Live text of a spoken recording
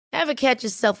Ever catch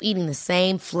yourself eating the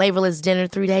same flavorless dinner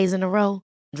 3 days in a row?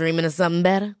 Dreaming of something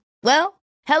better? Well,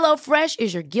 HelloFresh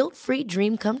is your guilt-free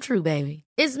dream come true, baby.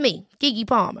 It's me, Keke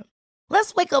Palmer.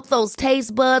 Let's wake up those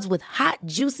taste buds with hot,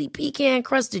 juicy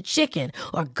pecan-crusted chicken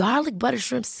or garlic butter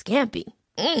shrimp scampi.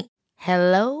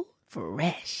 Hello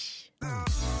Fresh.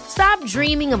 Stop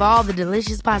dreaming of all the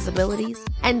delicious possibilities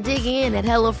and dig in at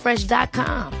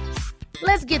HelloFresh.com.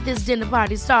 Let's get this dinner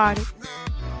party started.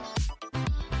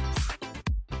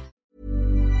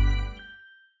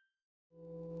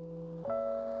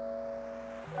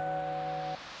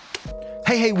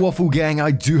 Hey Waffle Gang, I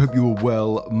do hope you are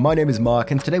well. My name is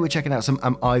Mark and today we're checking out some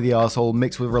Am I the Arsehole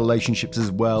mixed with relationships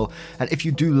as well. And if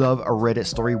you do love a Reddit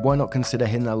story, why not consider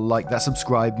hitting that like, that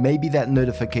subscribe, maybe that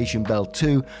notification bell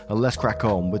too, and let's crack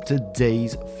on with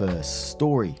today's first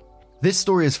story. This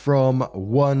story is from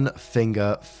One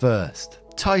Finger First,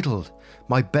 titled,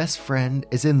 My Best Friend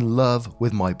is in Love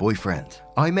with My Boyfriend.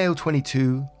 I'm male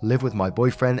 22, live with my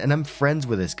boyfriend and am friends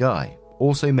with this guy.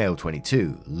 Also male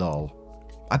 22, lol.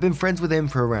 I've been friends with him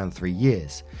for around 3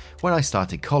 years. When I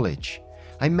started college,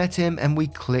 I met him and we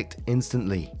clicked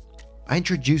instantly. I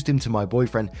introduced him to my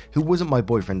boyfriend, who wasn't my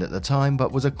boyfriend at the time,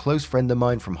 but was a close friend of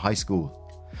mine from high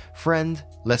school. Friend,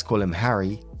 let's call him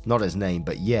Harry, not his name,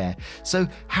 but yeah. So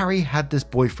Harry had this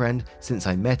boyfriend since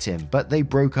I met him, but they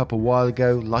broke up a while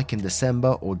ago, like in December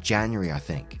or January, I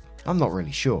think. I'm not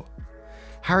really sure.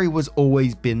 Harry was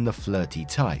always been the flirty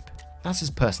type. That's his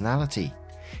personality.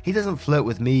 He doesn't flirt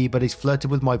with me, but he's flirted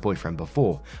with my boyfriend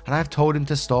before, and I've told him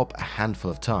to stop a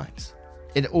handful of times.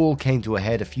 It all came to a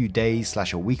head a few days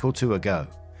 / a week or two ago.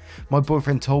 My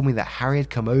boyfriend told me that Harry had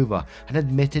come over and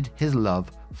admitted his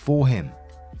love for him.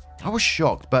 I was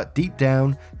shocked, but deep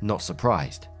down, not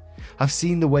surprised. I've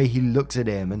seen the way he looks at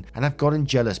him and I've gotten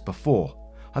jealous before.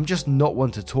 I'm just not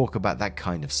one to talk about that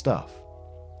kind of stuff.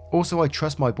 Also, I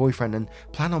trust my boyfriend and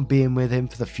plan on being with him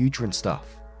for the future and stuff.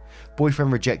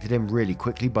 Boyfriend rejected him really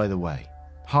quickly, by the way.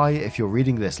 Hi, if you're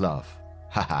reading this, love.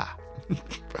 Haha.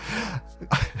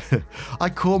 I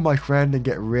call my friend and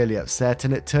get really upset,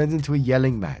 and it turns into a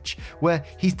yelling match where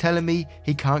he's telling me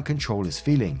he can't control his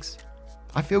feelings.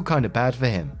 I feel kind of bad for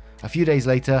him. A few days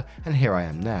later, and here I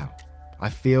am now. I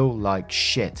feel like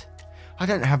shit. I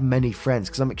don't have many friends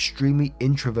because I'm extremely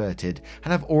introverted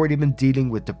and I've already been dealing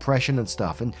with depression and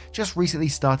stuff and just recently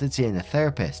started seeing a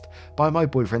therapist by my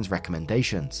boyfriend's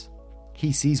recommendations.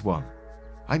 He sees one.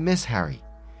 I miss Harry.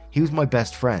 He was my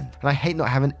best friend, and I hate not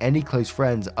having any close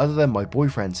friends other than my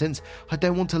boyfriend since I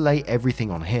don't want to lay everything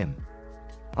on him.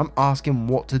 I'm asking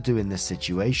what to do in this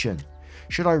situation.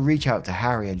 Should I reach out to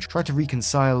Harry and try to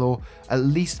reconcile or at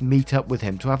least meet up with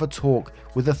him to have a talk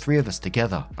with the three of us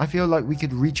together? I feel like we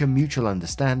could reach a mutual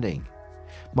understanding.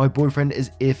 My boyfriend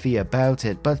is iffy about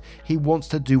it, but he wants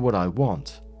to do what I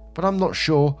want. But I'm not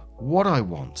sure what I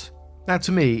want. Now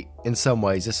to me, in some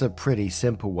ways, it's a pretty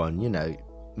simple one, you know.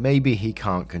 Maybe he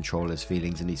can't control his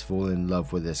feelings and he's fallen in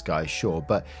love with this guy, sure,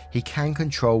 but he can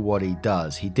control what he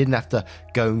does. He didn't have to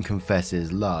go and confess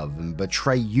his love and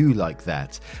betray you like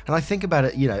that. And I think about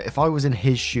it, you know, if I was in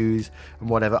his shoes and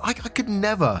whatever, I could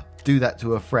never do that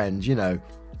to a friend, you know.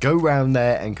 Go round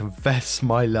there and confess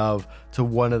my love to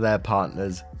one of their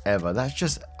partners ever. That's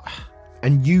just...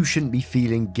 And you shouldn't be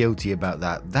feeling guilty about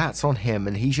that. That's on him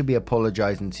and he should be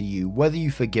apologizing to you. Whether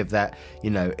you forgive that, you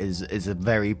know, is a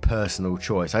very personal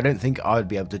choice. I don't think I'd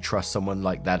be able to trust someone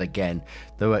like that again,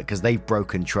 though, because they've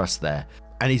broken trust there.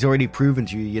 And he's already proven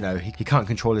to you, you know, he can't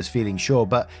control his feelings, sure,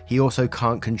 but he also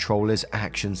can't control his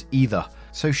actions either.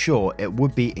 So sure, it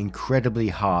would be incredibly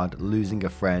hard losing a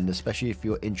friend, especially if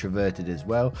you're introverted as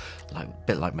well, like a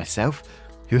bit like myself,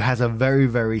 who has a very,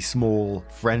 very small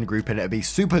friend group, and it'd be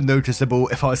super noticeable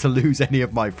if I was to lose any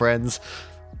of my friends.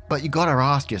 But you gotta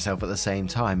ask yourself at the same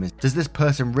time, does this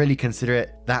person really consider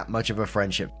it that much of a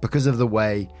friendship because of the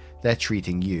way they're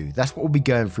treating you? That's what will be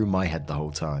going through my head the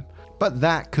whole time. But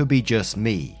that could be just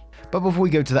me. But before we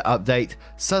go to the update,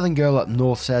 Southern Girl Up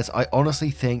North says, I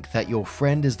honestly think that your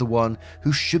friend is the one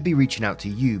who should be reaching out to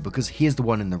you because he is the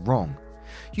one in the wrong.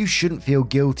 You shouldn't feel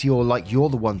guilty or like you're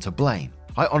the one to blame.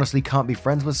 I honestly can't be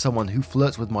friends with someone who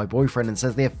flirts with my boyfriend and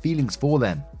says they have feelings for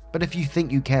them. But if you think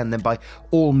you can, then by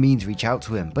all means reach out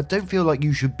to him, but don't feel like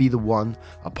you should be the one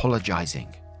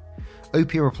apologizing.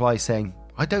 Opie replies saying,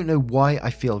 I don't know why I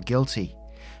feel guilty.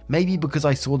 Maybe because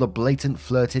I saw the blatant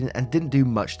flirting and didn't do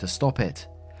much to stop it.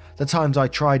 The times I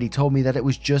tried, he told me that it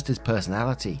was just his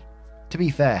personality. To be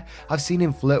fair, I've seen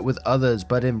him flirt with others,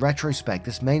 but in retrospect,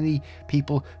 it's mainly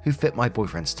people who fit my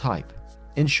boyfriend's type.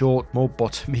 In short, more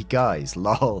bottomy guys,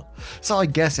 lol. So I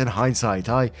guess in hindsight,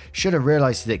 I should have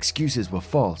realized his excuses were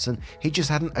false and he just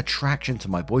had an attraction to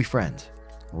my boyfriend.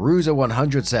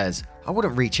 Ruza100 says, I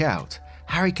wouldn't reach out.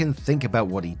 Harry can think about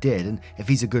what he did, and if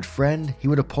he's a good friend, he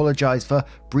would apologize for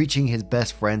breaching his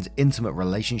best friend's intimate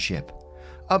relationship.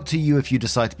 Up to you if you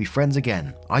decide to be friends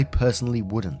again. I personally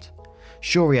wouldn't.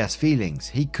 Sure, he has feelings.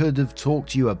 He could have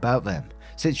talked to you about them,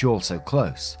 since you're so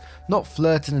close. Not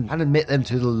flirt and admit them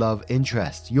to the love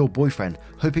interest, your boyfriend,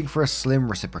 hoping for a slim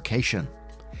reciprocation.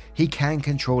 He can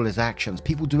control his actions.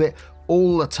 People do it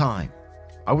all the time.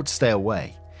 I would stay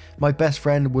away. My best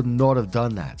friend would not have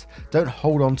done that. Don't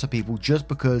hold on to people just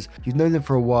because you've known them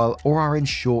for a while or are in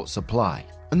short supply.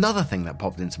 Another thing that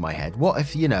popped into my head, what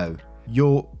if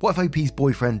OP's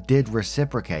boyfriend did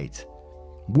reciprocate?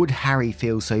 Would Harry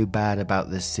feel so bad about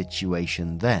this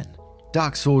situation then?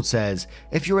 Dark Sword says,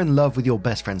 if you're in love with your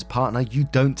best friend's partner, you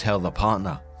don't tell the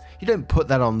partner. You don't put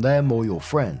that on them or your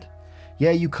friend.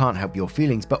 Yeah, you can't help your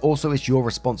feelings, but also it's your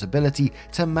responsibility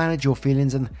to manage your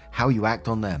feelings and how you act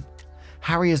on them.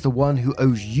 Harry is the one who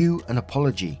owes you an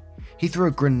apology. He threw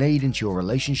a grenade into your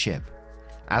relationship.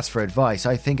 As for advice,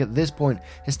 I think at this point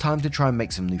it's time to try and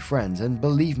make some new friends, and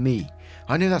believe me,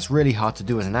 I know that's really hard to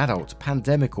do as an adult,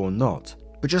 pandemic or not.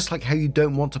 But just like how you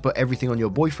don't want to put everything on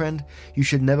your boyfriend, you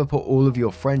should never put all of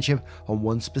your friendship on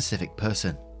one specific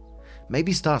person.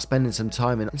 Maybe start spending some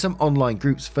time in some online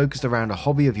groups focused around a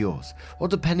hobby of yours, or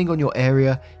depending on your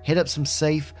area, hit up some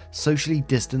safe, socially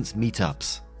distanced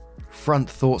meetups. Front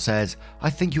Thought says, I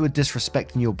think you are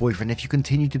disrespecting your boyfriend if you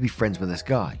continue to be friends with this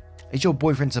guy. Is your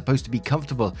boyfriend supposed to be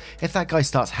comfortable if that guy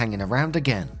starts hanging around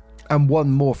again? And one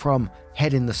more from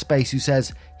Head in the Space who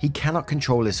says, he cannot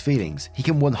control his feelings, he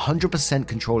can 100%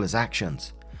 control his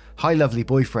actions. Hi lovely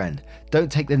boyfriend,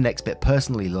 don't take the next bit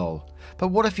personally lol. But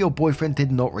what if your boyfriend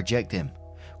did not reject him?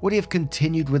 Would he have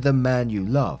continued with the man you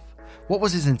love? What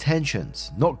was his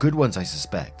intentions? Not good ones, I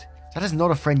suspect. That is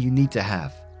not a friend you need to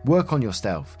have. Work on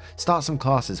yourself, start some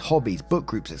classes, hobbies, book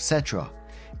groups, etc.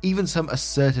 Even some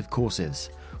assertive courses,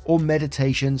 or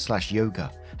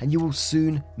meditation/yoga, and you will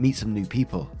soon meet some new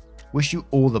people. Wish you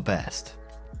all the best.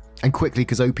 And quickly,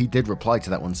 because OP did reply to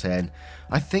that one saying,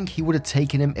 I think he would have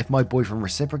taken him if my boyfriend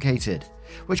reciprocated,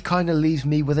 which kinda leaves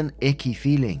me with an icky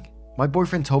feeling. My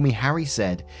boyfriend told me Harry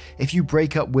said, if you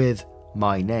break up with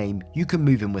my name, you can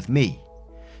move in with me.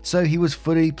 So he was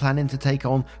fully planning to take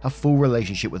on a full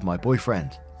relationship with my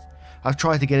boyfriend. I've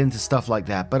tried to get into stuff like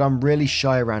that, but I'm really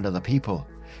shy around other people.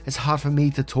 It's hard for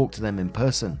me to talk to them in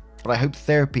person, but I hope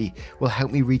therapy will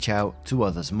help me reach out to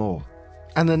others more.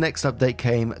 And the next update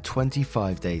came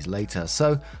 25 days later,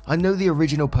 so I know the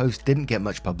original post didn't get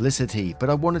much publicity, but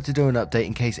I wanted to do an update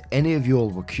in case any of you all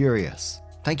were curious.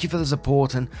 Thank you for the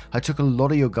support, and I took a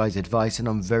lot of your guys' advice and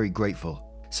I'm very grateful.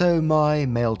 So my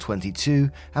male 22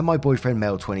 and my boyfriend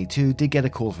male 22 did get a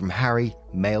call from Harry,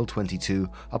 male 22,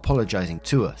 apologizing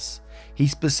to us. He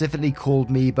specifically called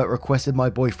me but requested my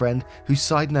boyfriend, whose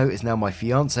side note is now my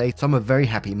fiance, so I'm a very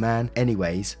happy man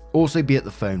anyways, also be at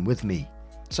the phone with me.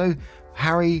 So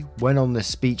Harry went on this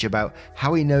speech about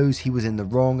how he knows he was in the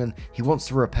wrong and he wants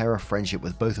to repair a friendship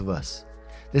with both of us.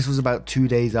 This was about 2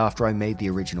 days after I made the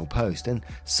original post, and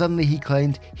suddenly he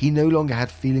claimed he no longer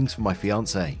had feelings for my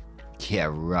fiance. Yeah,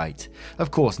 right.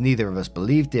 Of course, neither of us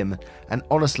believed him, and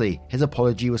honestly, his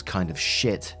apology was kind of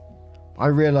shit. I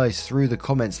realized through the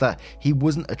comments that he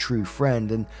wasn't a true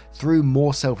friend, and through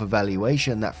more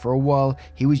self-evaluation that for a while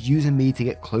he was using me to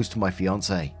get close to my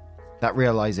fiance. That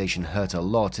realization hurt a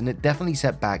lot, and it definitely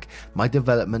set back my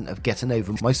development of getting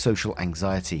over my social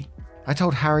anxiety. I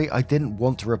told Harry I didn't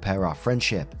want to repair our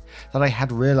friendship, that I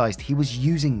had realized he was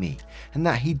using me, and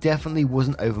that he definitely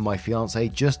wasn't over my fiance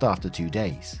just after 2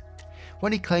 days.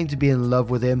 When he claimed to be in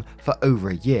love with him for over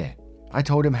a year, I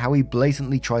told him how he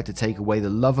blatantly tried to take away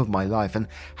the love of my life and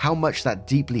how much that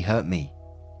deeply hurt me.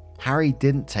 Harry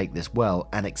didn't take this well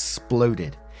and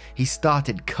exploded. He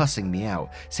started cussing me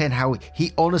out, saying how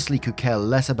he honestly could care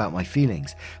less about my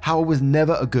feelings, how I was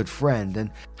never a good friend, and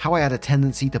how I had a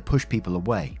tendency to push people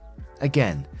away.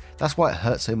 Again, that's why it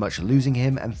hurt so much losing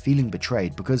him and feeling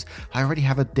betrayed, because I already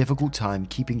have a difficult time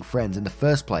keeping friends in the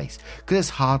first place, because it's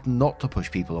hard not to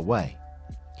push people away.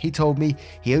 He told me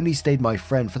he only stayed my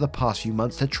friend for the past few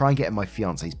months to try and get in my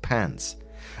fiance's pants.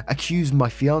 Accused my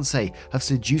fiance of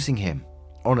seducing him.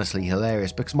 Honestly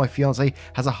hilarious, because my fiance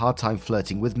has a hard time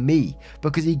flirting with me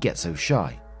because he gets so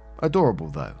shy. Adorable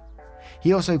though.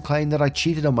 He also claimed that I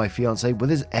cheated on my fiance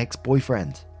with his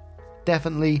ex-boyfriend.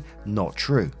 Definitely not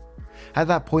true. At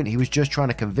that point he was just trying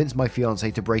to convince my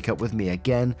fiance to break up with me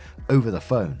again over the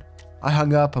phone. I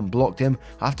hung up and blocked him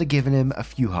after giving him a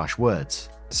few harsh words.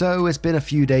 So it's been a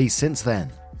few days since then.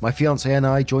 My fiance and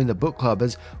I joined the book club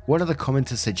as one of the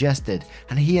commenters suggested,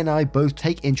 and he and I both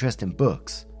take interest in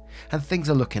books. And things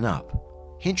are looking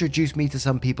up. He introduced me to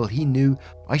some people he knew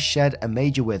I shared a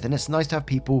major with, and it's nice to have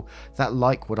people that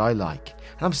like what I like.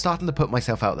 And I'm starting to put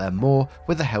myself out there more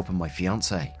with the help of my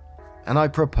fiancé. And I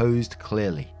proposed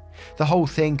clearly. The whole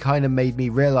thing kind of made me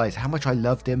realize how much I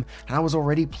loved him, and I was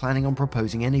already planning on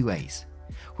proposing anyways.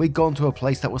 We'd gone to a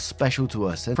place that was special to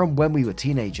us and from when we were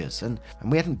teenagers, and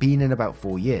we hadn't been in about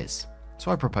 4 years. So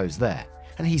I proposed there,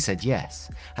 and he said yes.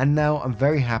 And now I'm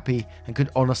very happy and could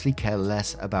honestly care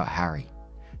less about Harry.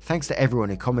 Thanks to everyone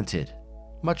who commented.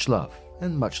 Much love,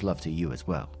 and much love to you as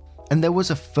well. And there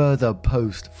was a further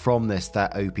post from this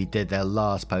that Opie did, their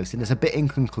last post, and it's a bit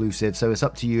inconclusive, so it's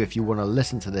up to you if you want to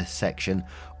listen to this section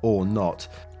or not.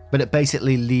 But it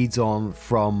basically leads on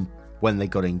from when they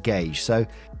got engaged. So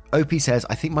Opie says,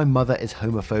 I think my mother is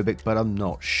homophobic, but I'm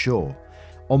not sure.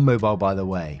 On mobile, by the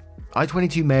way. I,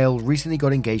 22 male, recently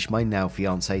got engaged to my now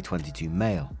fiancé, 22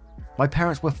 male. My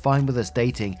parents were fine with us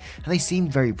dating, and they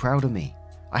seemed very proud of me.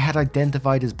 I had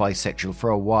identified as bisexual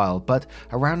for a while, but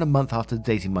around a month after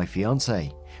dating my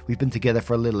fiancé, we've been together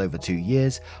for a little over 2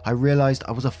 years, I realised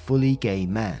I was a fully gay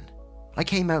man. I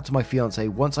came out to my fiancé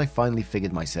once I finally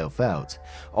figured myself out.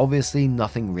 Obviously,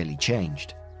 nothing really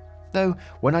changed. Though,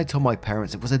 when I told my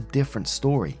parents, it was a different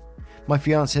story. My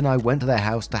fiancé and I went to their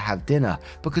house to have dinner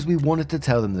because we wanted to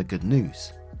tell them the good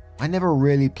news. I never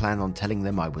really planned on telling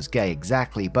them I was gay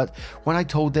exactly, but when I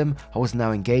told them I was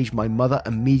now engaged, my mother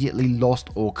immediately lost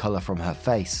all colour from her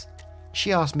face.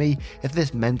 She asked me if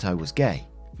this meant I was gay.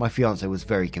 My fiancé was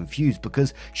very confused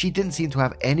because she didn't seem to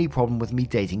have any problem with me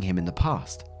dating him in the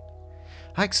past.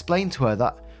 I explained to her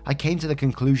that I came to the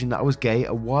conclusion that I was gay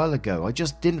a while ago. I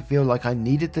just didn't feel like I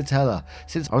needed to tell her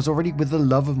since I was already with the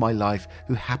love of my life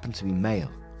who happened to be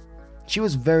male. She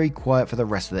was very quiet for the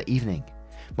rest of the evening.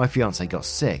 My fiancé got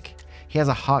sick. He has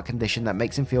a heart condition that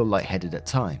makes him feel lightheaded at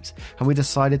times, and we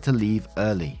decided to leave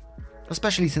early,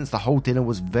 especially since the whole dinner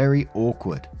was very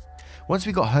awkward. Once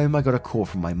we got home, I got a call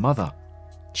from my mother.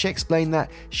 She explained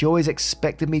that she always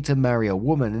expected me to marry a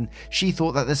woman, and she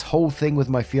thought that this whole thing with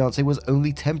my fiancé was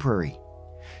only temporary.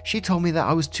 She told me that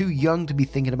I was too young to be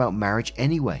thinking about marriage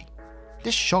anyway.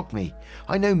 This shocked me.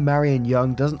 I know marrying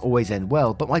young doesn't always end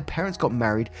well, but my parents got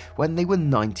married when they were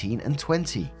 19 and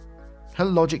 20. Her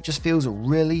logic just feels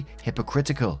really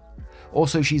hypocritical.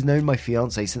 Also, she's known my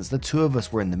fiancé since the two of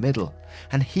us were in the middle,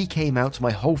 and he came out to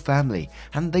my whole family,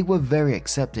 and they were very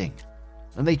accepting.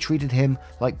 And they treated him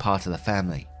like part of the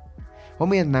family. When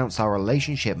we announced our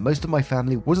relationship, most of my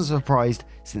family wasn't surprised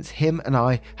since him and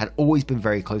I had always been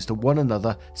very close to one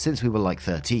another since we were like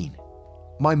 13.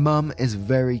 My mum is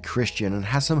very Christian and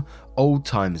has some old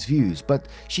times views, but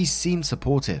she seemed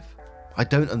supportive. I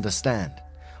don't understand.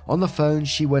 On the phone,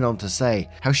 she went on to say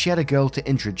how she had a girl to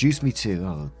introduce me to,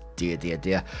 oh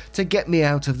dear, to get me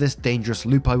out of this dangerous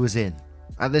loop I was in.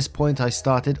 At this point, I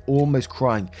started almost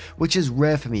crying, which is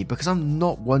rare for me because I'm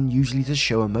not one usually to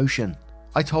show emotion.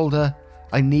 I told her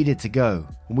I needed to go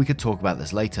and we could talk about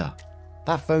this later.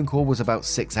 That phone call was about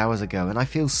 6 hours ago and I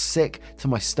feel sick to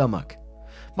my stomach.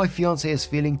 My fiancé is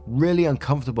feeling really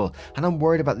uncomfortable and I'm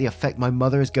worried about the effect my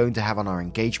mother is going to have on our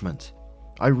engagement.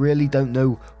 I really don't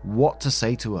know what to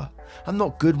say to her. I'm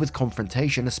not good with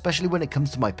confrontation, especially when it comes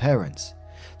to my parents.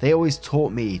 They always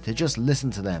taught me to just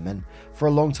listen to them, and for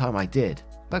a long time I did.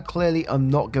 But clearly I'm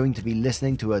not going to be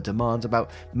listening to her demands about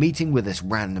meeting with this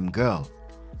random girl.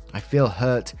 I feel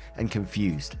hurt and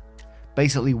confused.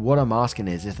 Basically what I'm asking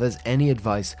is if there's any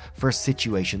advice for a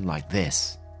situation like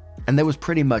this. And there was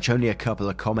pretty much only a couple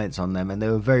of comments on them, and they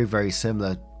were very, very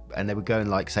similar. And they were going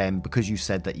like saying, because you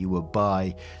said that you were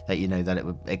bi, that you know that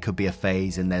it could be a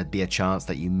phase and there'd be a chance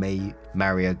that you may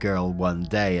marry a girl one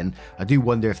day. And I do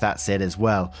wonder if that's it as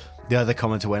well. The other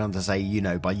commenter went on to say, you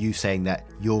know, by you saying that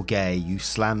you're gay, you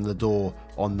slammed the door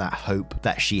on that hope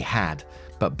that she had.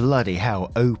 But bloody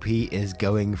hell, OP is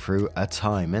going through a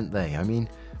time, aren't they? I mean,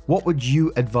 what would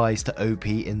you advise to OP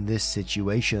in this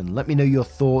situation? Let me know your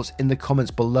thoughts in the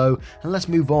comments below, and let's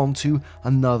move on to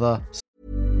another.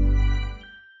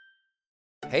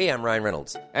 Hey, I'm Ryan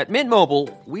Reynolds. At Mint Mobile,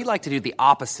 we like to do the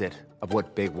opposite of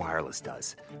what Big Wireless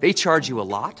does. They charge you a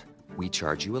lot, we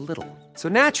charge you a little. So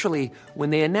naturally, when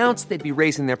they announced they'd be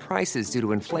raising their prices due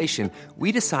to inflation,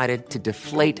 we decided to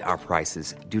deflate our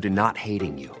prices due to not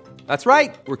hating you. That's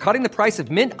right. We're cutting the price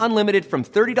of Mint Unlimited from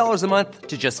 $30 a month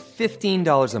to just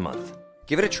 $15 a month.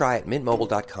 Give it a try at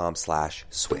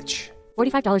mintmobile.com/switch.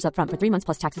 $45 up front for 3 months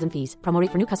plus taxes and fees. Promo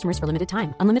rate for new customers for limited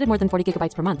time. Unlimited more than 40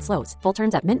 gigabytes per month slows. Full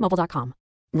terms at mintmobile.com.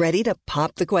 Ready to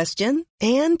pop the question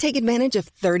and take advantage of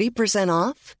 30%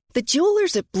 off? The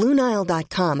jewelers at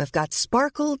BlueNile.com have got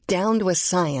sparkle down to a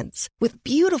science with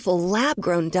beautiful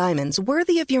lab-grown diamonds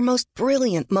worthy of your most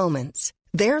brilliant moments.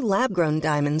 Their lab-grown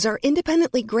diamonds are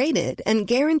independently graded and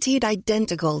guaranteed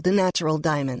identical to natural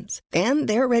diamonds. And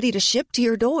they're ready to ship to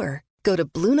your door. Go to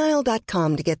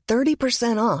BlueNile.com to get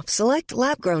 30% off select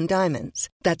lab-grown diamonds.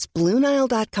 That's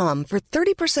BlueNile.com for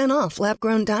 30% off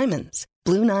lab-grown diamonds.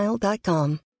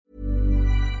 BlueNile.com.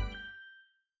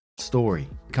 Story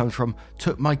comes from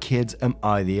Took My Kids, Am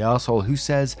I the Arsehole, who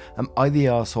says, am I the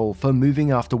arsehole for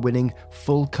moving after winning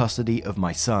full custody of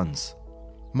my sons?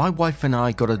 My wife and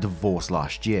I got a divorce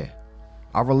last year.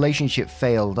 Our relationship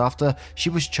failed after she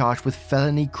was charged with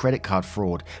felony credit card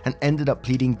fraud and ended up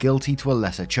pleading guilty to a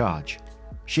lesser charge.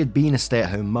 She had been a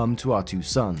stay-at-home mum to our two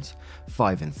sons,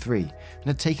 5 and 3, and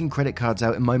had taken credit cards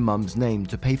out in my mum's name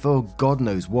to pay for God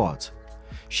knows what.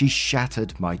 She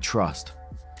shattered my trust.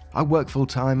 I work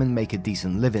full-time and make a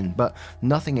decent living, but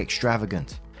nothing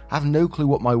extravagant. I have no clue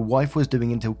what my wife was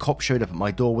doing until cops showed up at my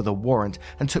door with a warrant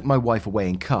and took my wife away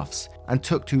in cuffs, and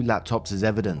took 2 laptops as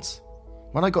evidence.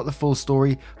 When I got the full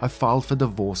story, I filed for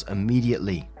divorce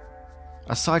immediately.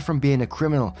 Aside from being a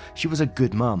criminal, she was a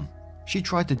good mum. She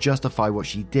tried to justify what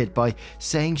she did by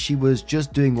saying she was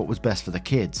just doing what was best for the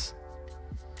kids,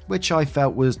 which I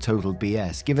felt was total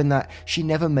BS, given that she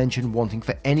never mentioned wanting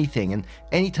for anything, and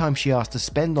anytime she asked to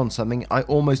spend on something, I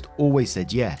almost always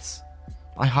said yes.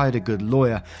 I hired a good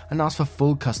lawyer and asked for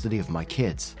full custody of my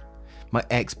kids. My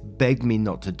ex begged me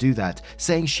not to do that,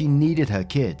 saying she needed her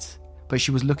kids, but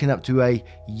she was looking up to a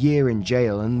year in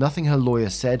jail, and nothing her lawyer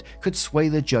said could sway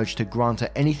the judge to grant her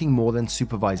anything more than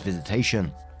supervised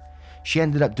visitation. She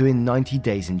ended up doing 90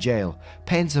 days in jail,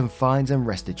 paying some fines and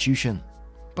restitution.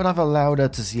 But I've allowed her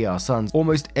to see our sons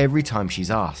almost every time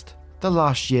she's asked. The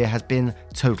last year has been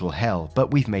total hell,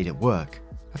 but we've made it work.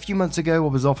 A few months ago, I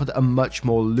was offered a much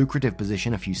more lucrative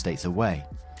position a few states away.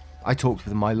 I talked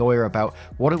with my lawyer about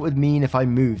what it would mean if I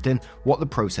moved and what the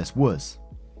process was.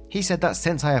 He said that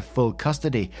since I have full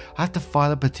custody, I have to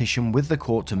file a petition with the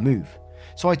court to move.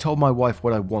 So I told my wife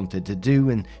what I wanted to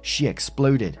do, and she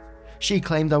exploded. She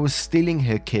claimed I was stealing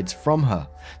her kids from her,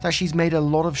 that she's made a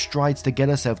lot of strides to get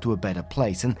herself to a better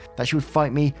place, and that she would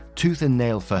fight me tooth and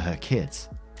nail for her kids.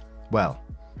 Well,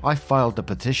 I filed the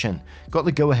petition, got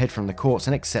the go-ahead from the courts,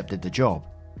 and accepted the job.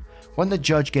 When the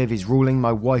judge gave his ruling,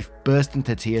 my wife burst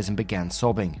into tears and began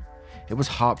sobbing. It was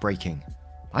heartbreaking.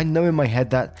 I know in my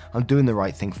head that I'm doing the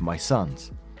right thing for my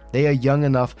sons. They are young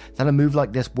enough that a move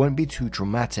like this won't be too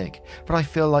traumatic, but I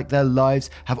feel like their lives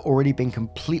have already been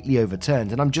completely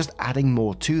overturned, and I'm just adding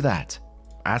more to that.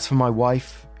 As for my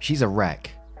wife, she's a wreck.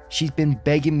 She's been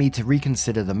begging me to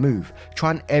reconsider the move,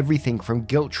 trying everything from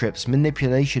guilt trips,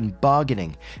 manipulation,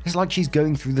 bargaining. It's like she's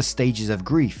going through the stages of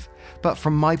grief. But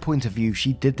from my point of view,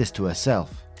 she did this to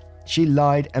herself. She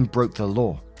lied and broke the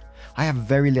law. I have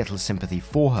very little sympathy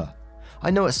for her.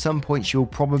 I know at some point she will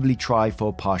probably try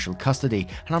for partial custody,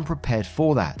 and I'm prepared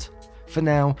for that. For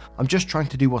now, I'm just trying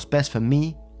to do what's best for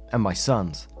me and my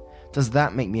sons. Does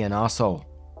that make me an arsehole?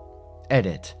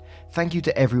 Edit. Thank you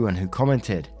to everyone who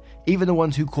commented, even the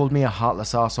ones who called me a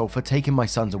heartless arsehole for taking my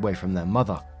sons away from their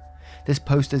mother. This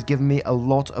post has given me a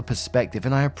lot of perspective,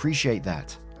 and I appreciate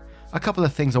that. A couple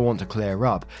of things I want to clear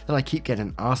up that I keep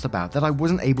getting asked about that I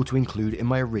wasn't able to include in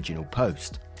my original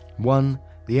post. 1.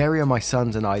 The area my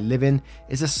sons and I live in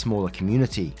is a smaller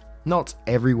community. Not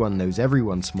everyone knows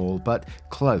everyone small, but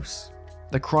close.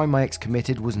 The crime my ex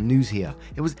committed was news here.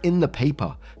 It was in the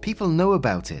paper. People know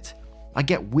about it. I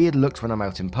get weird looks when I'm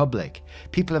out in public.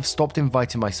 People have stopped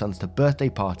inviting my sons to birthday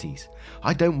parties.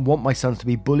 I don't want my sons to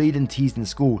be bullied and teased in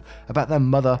school about their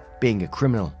mother being a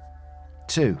criminal.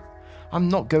 2. I'm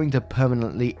not going to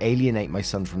permanently alienate my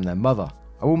sons from their mother.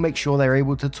 I will make sure they're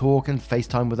able to talk and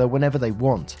FaceTime with her whenever they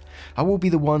want. I will be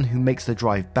the one who makes the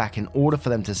drive back in order for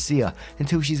them to see her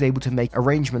until she's able to make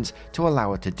arrangements to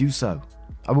allow her to do so.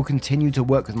 I will continue to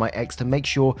work with my ex to make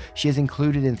sure she is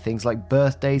included in things like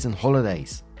birthdays and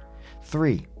holidays.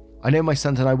 3. I know my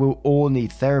sons and I will all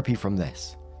need therapy from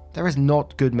this. There is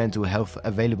not good mental health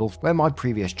available where my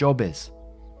previous job is.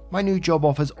 My new job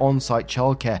offers on-site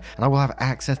childcare, and I will have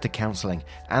access to counselling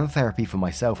and therapy for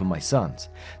myself and my sons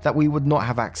that we would not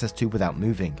have access to without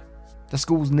moving. The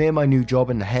schools near my new job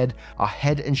and are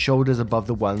head and shoulders above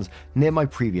the ones near my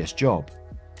previous job.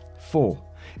 4.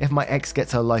 If my ex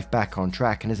gets her life back on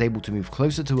track and is able to move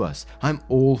closer to us, I'm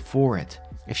all for it.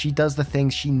 If she does the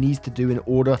things she needs to do in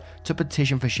order to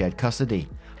petition for shared custody,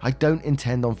 I don't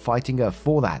intend on fighting her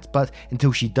for that, but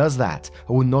until she does that,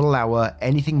 I will not allow her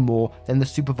anything more than the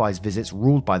supervised visits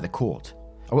ruled by the court.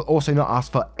 I will also not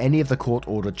ask for any of the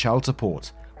court-ordered child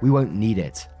support. We won't need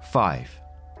it. 5.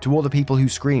 To all the people who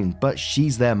screamed, but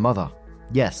she's their mother.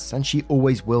 Yes, and she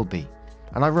always will be.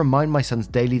 And I remind my sons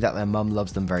daily that their mum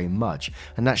loves them very much,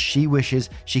 and that she wishes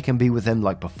she can be with them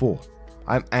like before.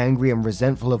 I'm angry and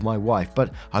resentful of my wife,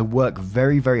 but I work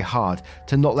very, very hard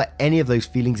to not let any of those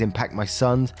feelings impact my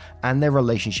sons and their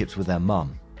relationships with their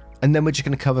mum. And then we're just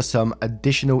going to cover some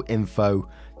additional info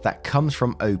that comes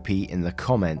from OP in the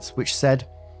comments, which said,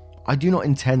 I do not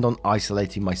intend on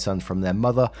isolating my sons from their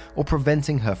mother or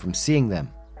preventing her from seeing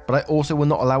them, but I also will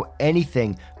not allow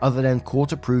anything other than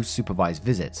court-approved supervised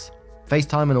visits.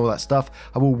 FaceTime and all that stuff,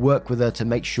 I will work with her to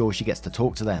make sure she gets to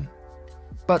talk to them.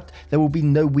 But there will be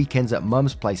no weekends at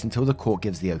mum's place until the court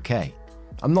gives the okay.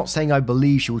 I'm not saying I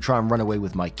believe she will try and run away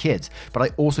with my kids, but I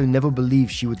also never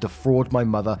believed she would defraud my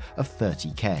mother of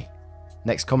 $30,000.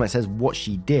 Next comment says what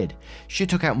she did. She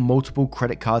took out multiple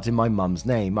credit cards in my mum's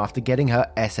name after getting her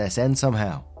SSN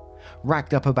somehow.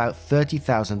 Racked up about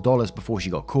 $30,000 before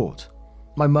she got caught.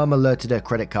 My mum alerted her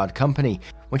credit card company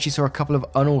when she saw a couple of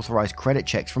unauthorized credit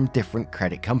checks from different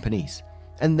credit companies.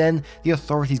 And then the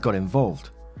authorities got involved.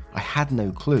 I had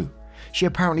no clue. She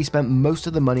apparently spent most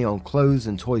of the money on clothes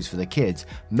and toys for the kids,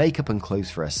 makeup and clothes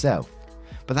for herself.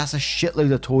 But that's a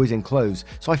shitload of toys and clothes,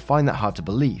 so I find that hard to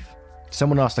believe.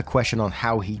 Someone asked a question on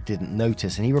how he didn't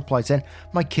notice, and he replied saying,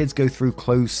 my kids go through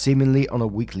clothes seemingly on a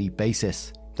weekly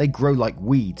basis. They grow like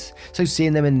weeds, so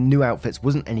seeing them in new outfits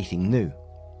wasn't anything new.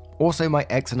 Also, my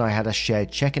ex and I had a shared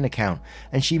checking account,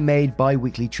 and she made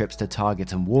bi-weekly trips to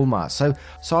Target and Walmart,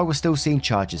 so I was still seeing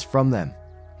charges from them.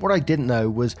 What I didn't know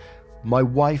was my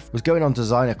wife was going on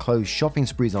designer clothes shopping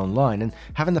sprees online and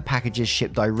having the packages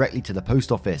shipped directly to the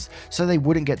post office so they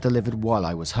wouldn't get delivered while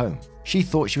I was home. She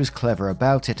thought she was clever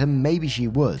about it, and maybe she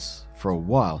was, for a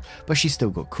while, but she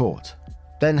still got caught.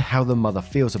 Then how the mother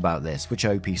feels about this, which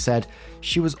OP said,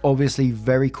 she was obviously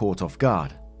very caught off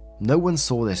guard. No one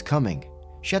saw this coming.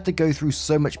 She had to go through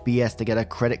so much BS to get her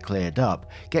credit cleared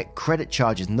up, get credit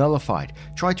charges nullified,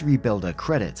 try to rebuild her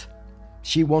credit.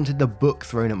 She wanted the book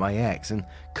thrown at my ex and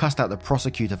cussed out the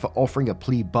prosecutor for offering a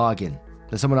plea bargain.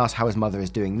 Then someone asked how his mother is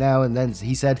doing now, and then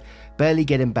he said, barely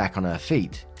getting back on her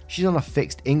feet. She's on a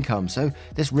fixed income, so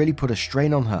this really put a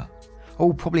strain on her. I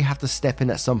will probably have to step in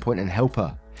at some point and help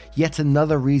her. Yet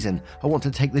another reason I want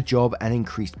to take the job and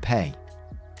increased pay.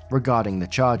 Regarding the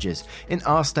charges, in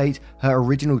our state, her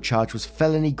original charge was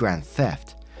felony grand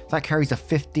theft. That carries a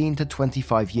 15 to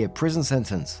 25 year prison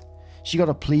sentence. She got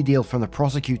a plea deal from the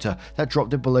prosecutor that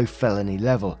dropped it below felony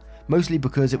level, mostly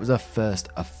because it was a first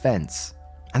offense.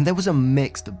 And there was a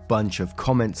mixed bunch of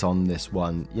comments on this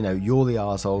one, you're the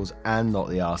arseholes and not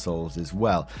the arseholes as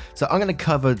well. So I'm going to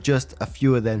cover just a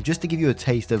few of them just to give you a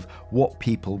taste of what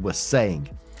people were saying.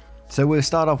 So we'll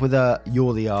start off with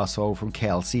you're the arsehole from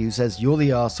KLC, who says, you're the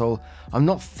arsehole, I'm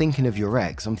not thinking of your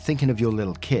ex, I'm thinking of your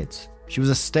little kids. She was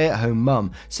a stay-at-home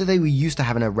mum, so they were used to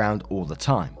having her around all the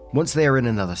time. Once they are in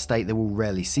another state, they will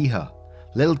rarely see her.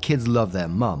 Little kids love their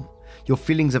mum. Your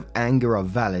feelings of anger are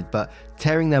valid, but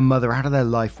tearing their mother out of their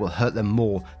life will hurt them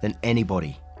more than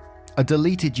anybody. A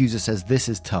deleted user says this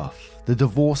is tough. The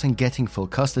divorce and getting full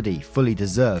custody, fully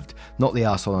deserved, not the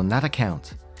arsehole on that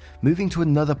account. Moving to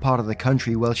another part of the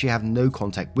country while she have no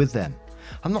contact with them.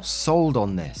 I'm not sold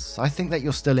on this. I think that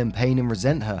you're still in pain and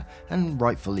resent her, and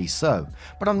rightfully so,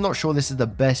 but I'm not sure this is the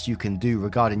best you can do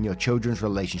regarding your children's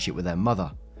relationship with their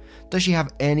mother. Does she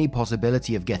have any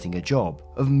possibility of getting a job,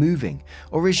 of moving,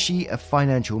 or is she a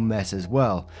financial mess as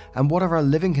well? And what are her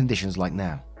living conditions like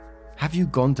now? Have you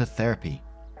gone to therapy?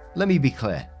 Let me be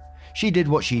clear. She did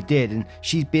what she did, and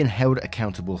she's been held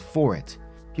accountable for it.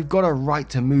 You've got a right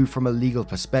to move from a legal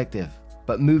perspective,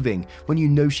 but moving when you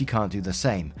know she can't do the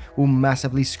same will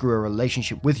massively screw a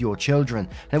relationship with your children,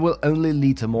 and will only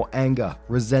lead to more anger,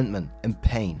 resentment, and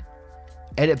pain.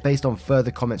 Edit based on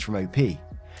further comments from OP,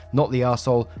 not the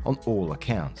arsehole on all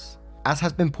accounts. As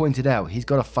has been pointed out, he's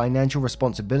got a financial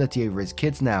responsibility over his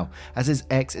kids now, as his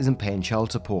ex isn't paying child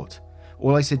support.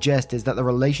 All I suggest is that the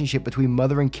relationship between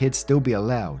mother and kids still be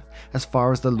allowed, as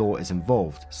far as the law is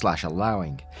involved,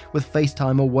 /allowing, with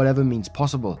FaceTime or whatever means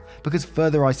possible, because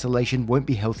further isolation won't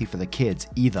be healthy for the kids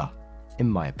either, in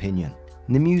my opinion.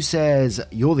 Nimu says,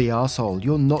 you're the arsehole,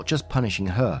 you're not just punishing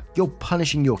her, you're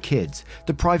punishing your kids.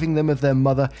 Depriving them of their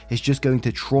mother is just going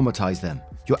to traumatize them.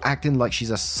 You're acting like she's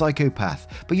a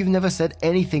psychopath, but you've never said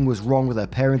anything was wrong with her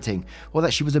parenting, or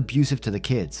that she was abusive to the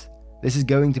kids. This is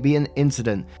going to be an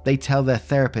incident they tell their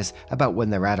therapist about when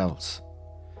they're adults.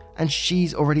 And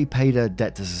she's already paid her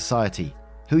debt to society.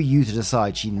 Who are you to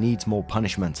decide she needs more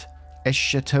punishment?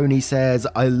 Eshatoni says,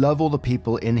 I love all the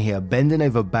people in here bending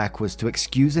over backwards to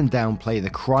excuse and downplay the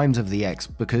crimes of the ex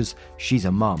because she's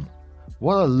a mum.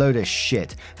 What a load of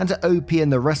shit. And to OP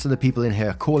and the rest of the people in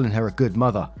here calling her a good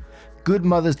mother. Good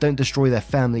mothers don't destroy their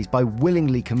families by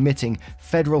willingly committing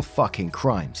federal fucking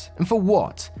crimes. And for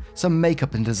what? Some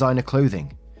makeup and designer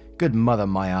clothing. Good mother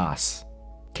my ass.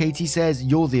 Katie says,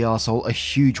 "You're the arsehole, a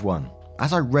huge one.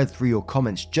 As I read through your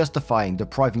comments justifying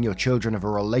depriving your children of a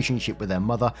relationship with their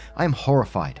mother, I am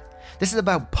horrified. This is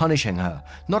about punishing her,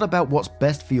 not about what's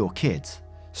best for your kids.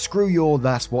 Screw your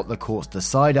 'that's what the courts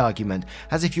decide' argument,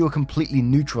 as if you were completely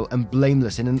neutral and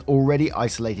blameless in an already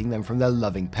isolating them from their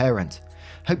loving parent.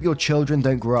 Hope your children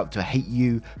don't grow up to hate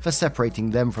you for separating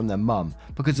them from their mum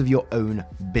because of your own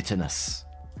bitterness."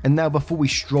 And now, before we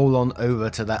stroll on over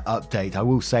to that update, I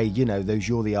will say, those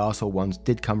 "you're the arsehole" ones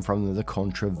did come from the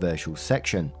controversial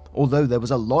section, although there was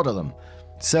a lot of them.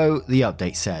 So the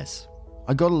update says,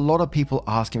 "I got a lot of people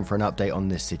asking for an update on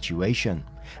this situation,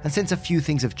 and since a few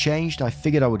things have changed, I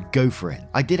figured I would go for it.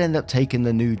 I did end up taking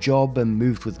the new job and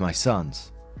moved with my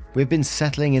sons. We've been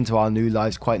settling into our new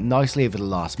lives quite nicely over the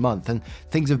last month, and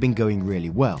things have been going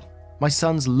really well. My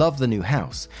sons love the new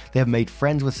house. They have made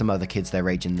friends with some other kids their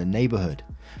age in the neighborhood.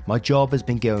 My job has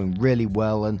been going really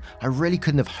well, and I really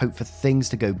couldn't have hoped for things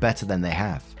to go better than they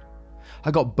have.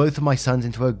 I got both of my sons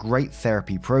into a great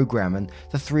therapy program, and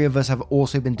the three of us have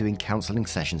also been doing counseling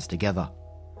sessions together.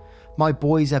 My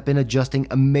boys have been adjusting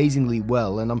amazingly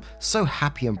well, and I'm so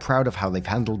happy and proud of how they've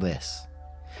handled this.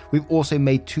 We've also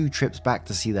made 2 trips back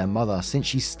to see their mother since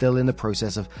she's still in the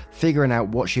process of figuring out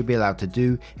what she'll be allowed to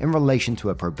do in relation to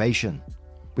her probation.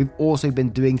 We've also been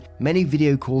doing many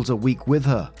video calls a week with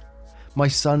her. My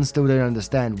sons still don't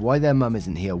understand why their mum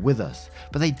isn't here with us,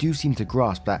 but they do seem to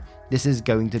grasp that this is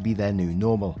going to be their new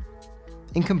normal.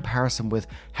 In comparison with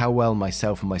how well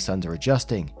myself and my sons are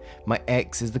adjusting, my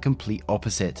ex is the complete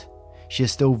opposite. She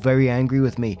is still very angry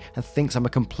with me and thinks I'm a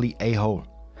complete a-hole.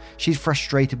 She's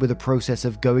frustrated with the process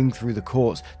of going through the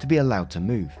courts to be allowed to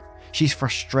move. She's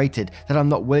frustrated that I'm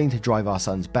not willing to drive our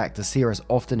sons back to see her as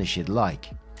often as she'd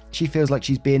like. She feels like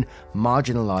she's being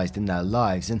marginalized in their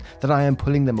lives and that I am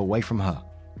pulling them away from her.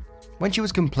 When she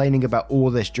was complaining about all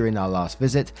this during our last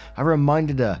visit, I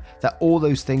reminded her that all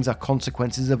those things are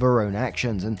consequences of her own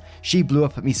actions, and she blew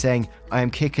up at me saying I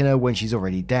am kicking her when she's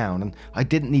already down and I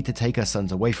didn't need to take her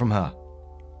sons away from her.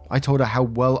 I told her how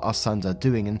well our sons are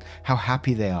doing and how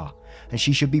happy they are, and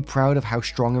she should be proud of how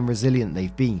strong and resilient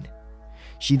they've been.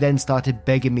 She then started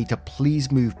begging me to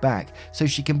please move back so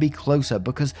she can be closer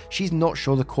because she's not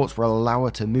sure the courts will allow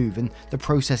her to move and the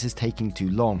process is taking too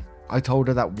long. I told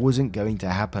her that wasn't going to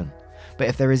happen, but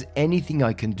if there is anything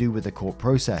I can do with the court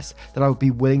process, then I would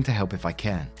be willing to help if I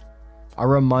can. I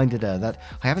reminded her that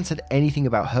I haven't said anything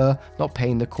about her not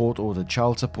paying the court-ordered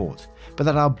child support, but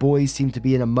that our boys seem to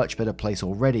be in a much better place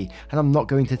already and I'm not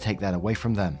going to take that away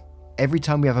from them. Every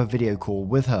time we have a video call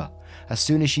with her, as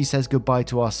soon as she says goodbye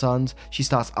to our sons, she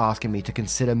starts asking me to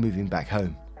consider moving back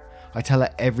home. I tell her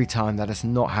every time that it's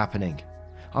not happening.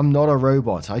 I'm not a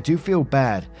robot. I do feel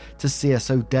bad to see her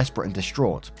so desperate and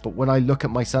distraught, but when I look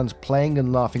at my sons playing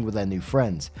and laughing with their new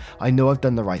friends, I know I've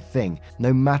done the right thing,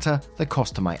 no matter the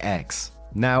cost to my ex.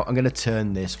 Now I'm going to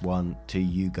turn this one to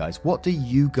you guys. What do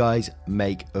you guys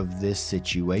make of this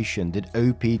situation? Did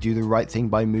OP do the right thing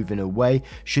by moving away?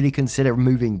 Should he consider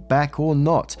moving back or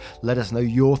not? Let us know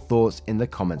your thoughts in the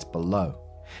comments below.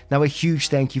 Now, a huge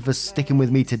thank you for sticking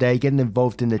with me today, getting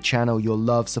involved in the channel. Your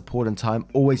love, support and time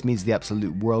always means the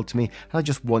absolute world to me, and I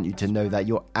just want you to know that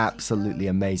you're absolutely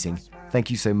amazing. Thank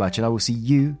you so much, and I will see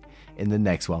you in the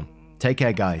next one. Take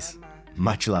care, guys.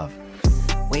 Much love.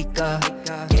 Wake up,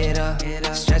 get up,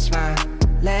 stretch my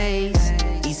legs,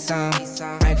 eat some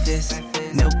breakfast,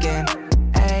 milk and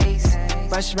eggs,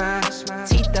 brush my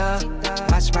teeth up,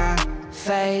 wash my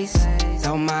face,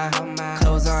 throw my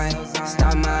clothes on,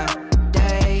 start my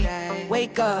day.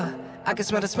 Wake up, I can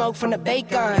smell the smoke from the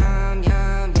bacon.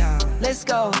 Let's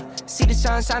go, see the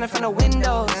sun shining from the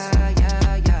windows.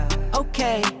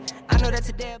 Okay, I know that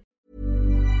today.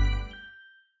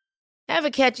 Ever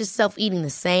catch yourself eating the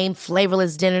same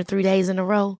flavorless dinner 3 days in a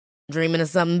row? Dreaming of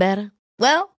something better?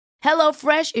 Well,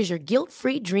 HelloFresh is your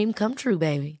guilt-free dream come true,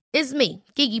 baby. It's me,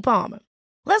 Keke Palmer.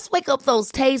 Let's wake up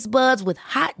those taste buds with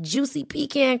hot, juicy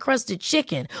pecan-crusted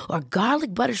chicken or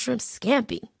garlic butter shrimp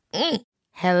scampi.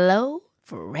 Hello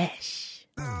Fresh.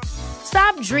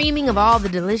 Stop dreaming of all the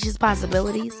delicious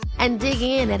possibilities and dig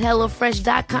in at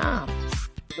HelloFresh.com.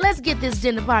 Let's get this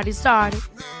dinner party started.